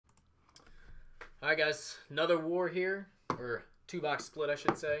Alright guys, another war here, or two-box split I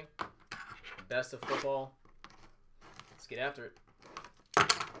should say. Best of football. Let's get after it.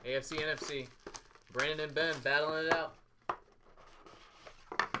 AFC, NFC. Brandon and Ben battling it out.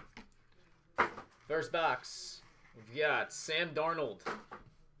 First box, we've got Sam Darnold.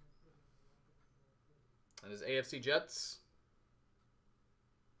 That is AFC Jets.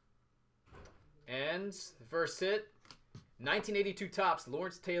 And the first hit, 1982 Topps,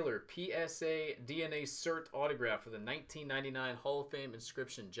 Lawrence Taylor, PSA DNA Cert autograph for the 1999 Hall of Fame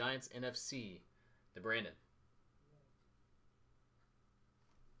inscription, Giants NFC, to Brandon.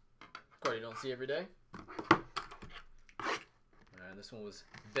 Card you don't see every day. Alright, this one was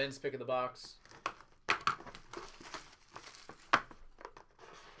Ben's pick of the box.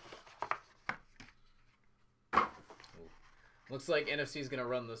 Looks like NFC is going to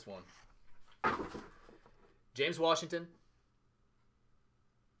run this one. James Washington.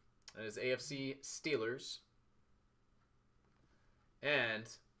 That is AFC Steelers. And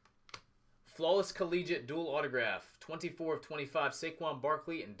Flawless Collegiate Dual Autograph, 24 of 25, Saquon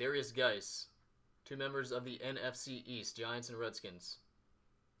Barkley and Darius Geis. Two members of the NFC East, Giants and Redskins.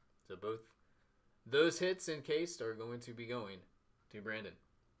 So both those hits encased are going to be going to Brandon.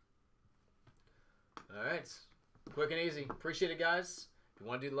 All right. Quick and easy. Appreciate it, guys. If you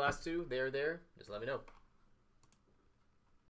want to do the last two, they are there. Just let me know.